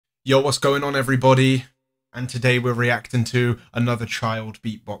Yo, what's going on, everybody? And today we're reacting to another child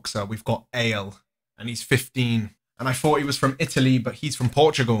beatboxer. We've got Ale, and he's 15. And I thought he was from Italy, but he's from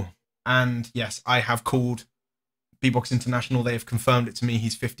Portugal. And yes, I have called Beatbox International. They have confirmed it to me.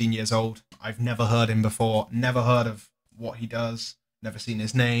 He's 15 years old. I've never heard him before, never heard of what he does, never seen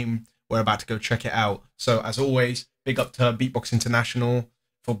his name. We're about to go check it out. So as always, big up to Beatbox International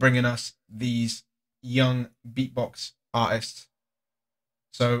for bringing us these young beatbox artists.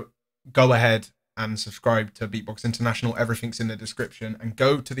 So go ahead and subscribe to Beatbox International. Everything's in the description. And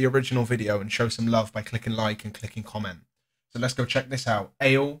go to the original video and show some love by clicking like and clicking comment. So let's go check this out.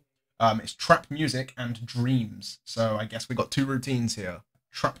 Ale, it's trap music and dreams. So I guess we got two routines here.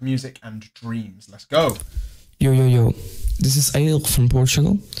 Trap music and dreams. Let's go. Yo. This is Ale from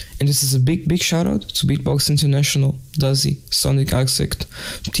Portugal. And this is a big shout out to Beatbox International, Duzzy, Sonic Architect,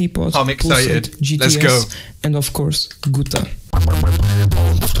 Teapot, I'm excited. GTS, Let's go. And of course, Guta.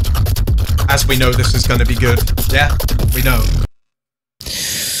 As we know, this is going to be good. Yeah, we know.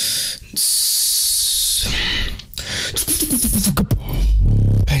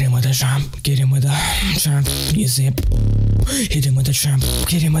 Hit him with a jump, get him with a jump music. Hit him with a jump,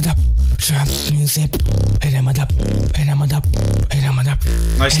 get him with a jump music. Hit him with a, hit him with a, hit him with a.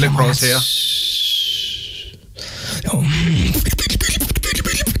 Nice lip rolls here.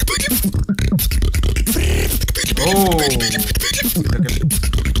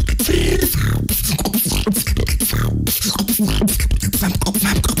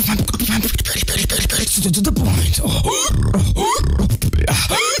 To the point.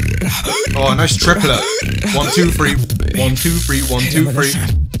 Oh, nice triplet. 1, 2, 3. 1, 2, 3. 1, 2, 3.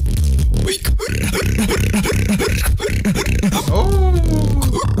 Oh.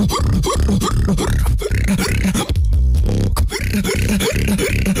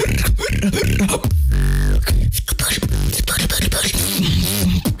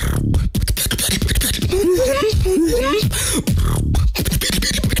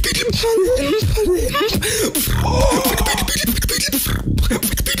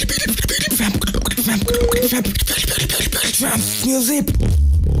 Music.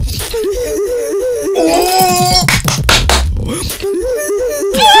 Oh!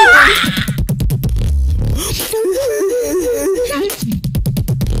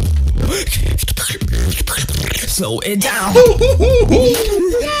 Slow it down.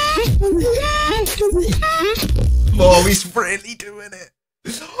 Oh, he's really doing it.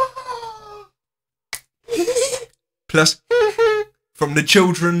 Plus, from the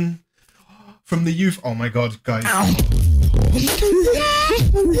children, from the youth. Oh my god, guys.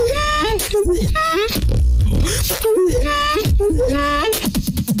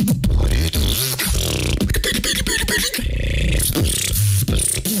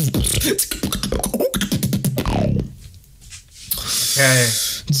 Okay.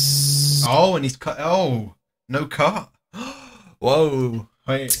 Oh, and he's cut. Oh, no cut. Whoa.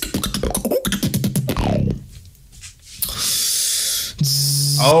 Wait.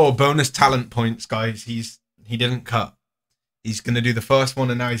 Oh, bonus talent points, guys. He didn't cut. He's gonna do the first one,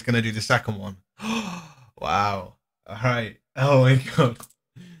 and now he's gonna do the second one. Wow. All right. Oh my god.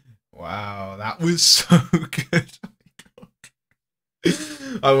 Wow, that was so good. Oh my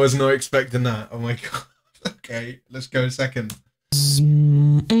god. I was not expecting that. Oh my god. Okay, let's go second.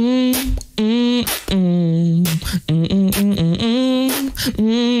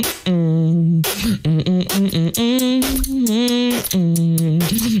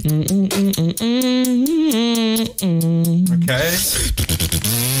 Okay.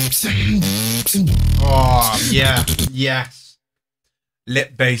 Oh, yeah. Yes.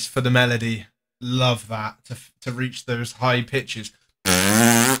 Lip bass for the melody. Love that. To reach those high pitches.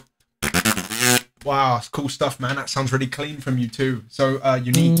 Wow, it's cool stuff, man. That sounds really clean from you too. So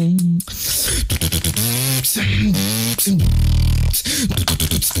unique. Do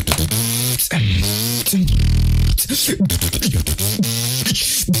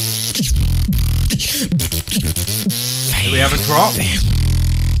we have a drop?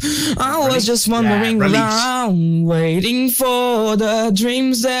 I was just wandering around, waiting for the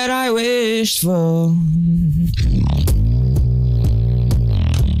dreams that I wished for.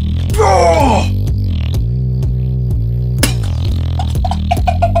 Oh!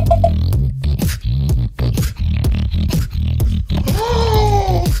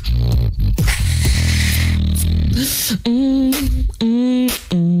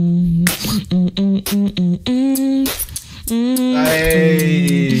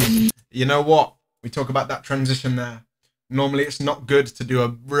 Hey, you know what? We talk about that transition there. Normally it's not good to do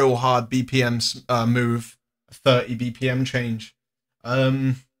a real hard BPM move, a 30 BPM change.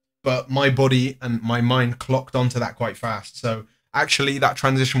 But my body and my mind clocked onto that quite fast. So Actually, that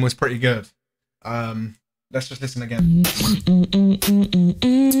transition was pretty good. Let's just listen again.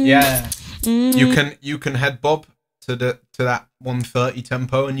 Yeah. You can head bob to that 130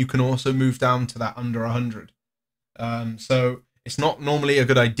 tempo, and you can also move down to that under 100. So it's not normally a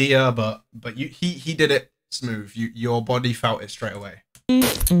good idea, but he did it smooth. Your body felt it straight away.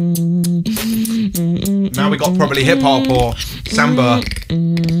 Now we got probably hip hop or samba.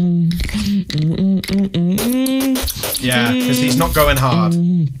 Yeah, because he's not going hard.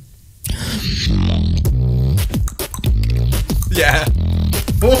 Yeah.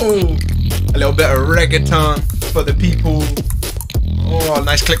 Ooh, a little bit of reggaeton for the people. Oh,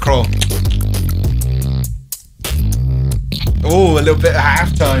 nice click roll. Oh, a little bit of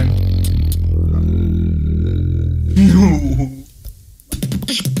halftime.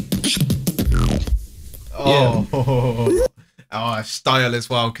 Oh, oh, style as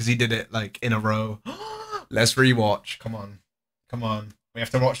well, because he did it like in a row. Let's rewatch. Come on, come on. We have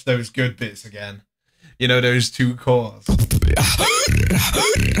to watch those good bits again. You know, those two chords.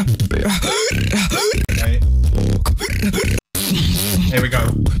 Right. Here we go.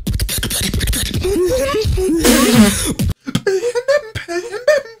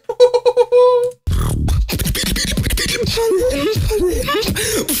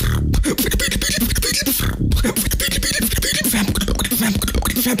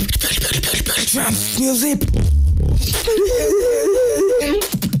 Music.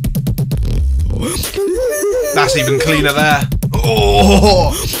 That's even cleaner there.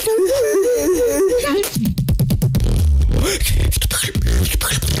 Oh!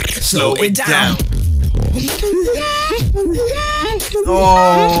 Slow it down.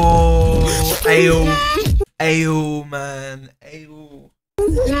 Oh, ale, ale, man, ale.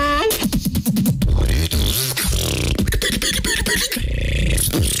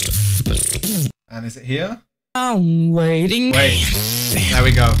 And is it here? I'm waiting. Wait, there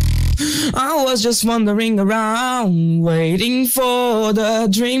we go. I was just wandering around, waiting for the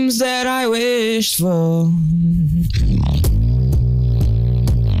dreams that I wished for.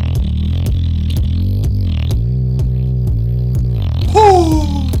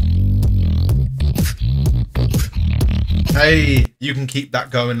 Hey, you can keep that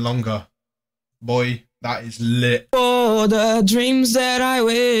going longer. Boy, that is lit. For the dreams that I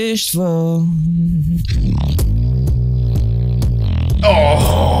wished for.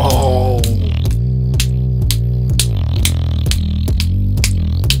 Oh!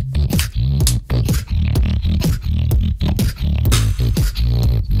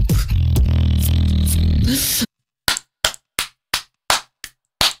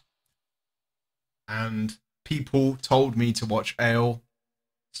 And people told me to watch Ale,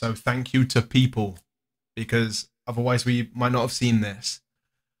 so thank you to people, because otherwise we might not have seen this.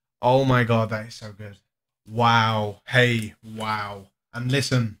 Oh my god, that is so good. Wow. Hey, wow. And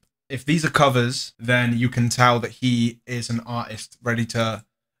listen, if these are covers, then you can tell that he is an artist ready to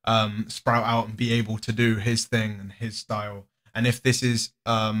sprout out and be able to do his thing and his style. And if this is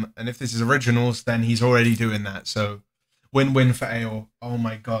originals, then he's already doing that. So win-win for Ale. Oh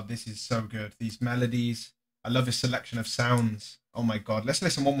my god, this is so good. These melodies. I love his selection of sounds. Oh my god. Let's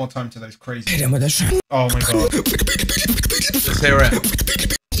listen one more time to those crazy. Oh my god. Let's hear it.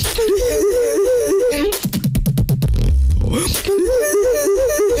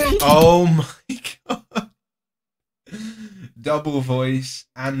 Oh my god. Double voice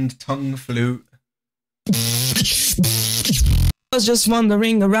and tongue flute. I was just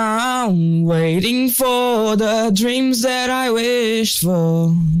wandering around, waiting for the dreams that I wished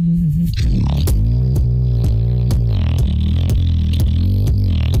for.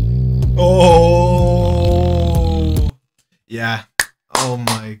 Oh, yeah. Oh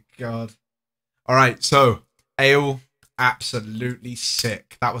my god. All right, so Ale, absolutely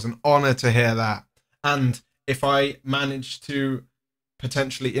sick. That was an honor to hear that. And if I managed to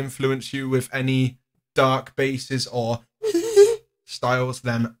potentially influence you with any dark basses or styles,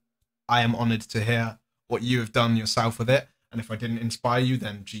 then I am honored to hear what you have done yourself with it. And if I didn't inspire you,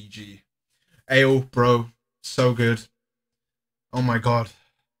 then GG. Ale, bro, so good. Oh my god.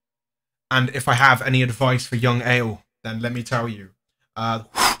 And if I have any advice for young Ale, then let me tell you,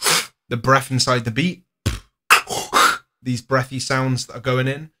 the breath inside the beat, these breathy sounds that are going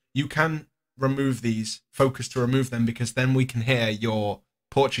in, you can remove these, focus to remove them, because then we can hear your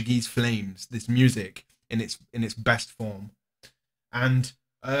Portuguese flames, this music in its best form. And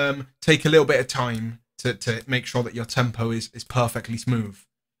take a little bit of time to make sure that your tempo is perfectly smooth.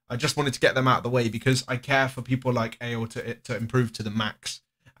 I just wanted to get them out of the way because I care for people like Ale to improve to the max.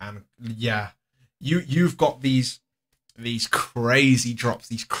 And yeah, you've got these crazy drops,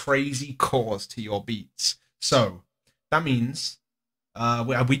 these crazy chords to your beats. So that means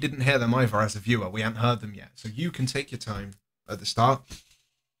We didn't hear them either as a viewer. We hadn't heard them yet. So you can take your time at the start.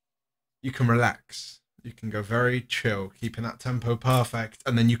 You can relax. You can go very chill, keeping that tempo perfect.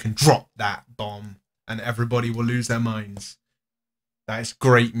 And then you can drop that bomb and everybody will lose their minds. That is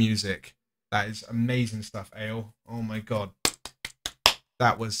great music. That is amazing stuff, Ale. Oh my God.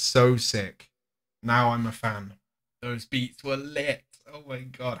 That was so sick. Now I'm a fan. Those beats were lit. Oh my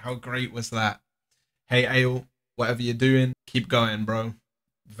God. How great was that? Hey, Ale, whatever you're doing, keep going, bro.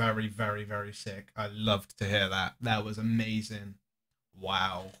 Very, very, very sick. I loved to hear that. That was amazing.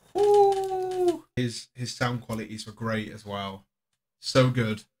 Wow. Woo. His sound qualities were great as well. So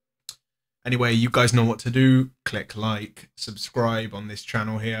good. Anyway, you guys know what to do. Click like, subscribe on this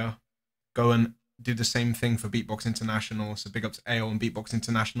channel here. Go and do the same thing for Beatbox International. So big up to AO and Beatbox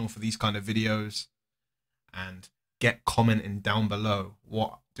International for these kind of videos. And get commenting down below.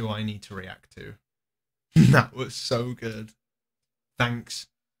 What do I need to react to? That was so good. Thanks.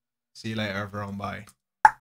 See you later, everyone. Bye.